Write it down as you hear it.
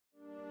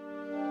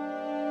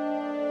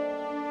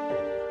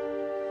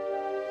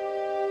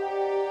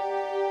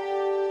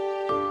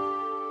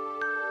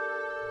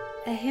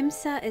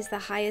Ahimsa is the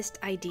highest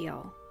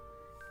ideal.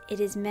 It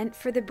is meant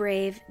for the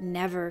brave,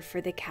 never for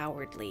the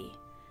cowardly.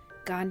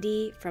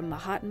 Gandhi from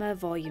Mahatma,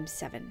 Volume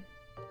 7.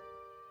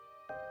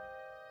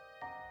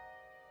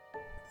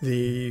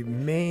 The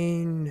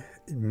main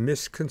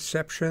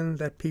misconception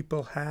that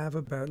people have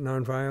about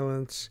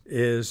nonviolence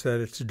is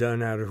that it's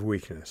done out of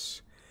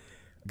weakness.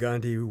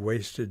 Gandhi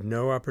wasted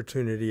no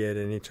opportunity at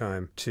any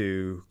time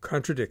to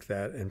contradict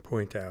that and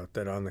point out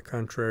that, on the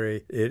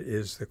contrary, it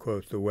is the,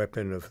 quote, the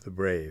weapon of the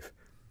brave.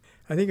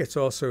 I think it's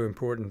also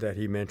important that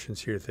he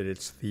mentions here that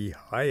it's the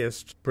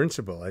highest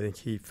principle. I think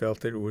he felt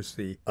that it was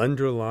the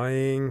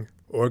underlying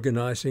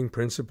organizing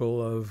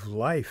principle of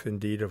life,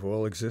 indeed of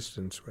all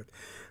existence, what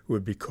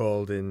would be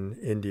called in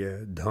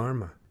India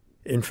dharma.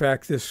 In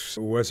fact, this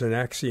was an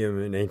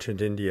axiom in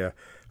ancient India,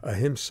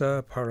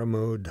 ahimsa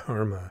paramo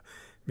dharma,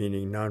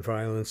 meaning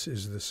nonviolence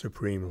is the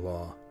supreme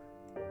law.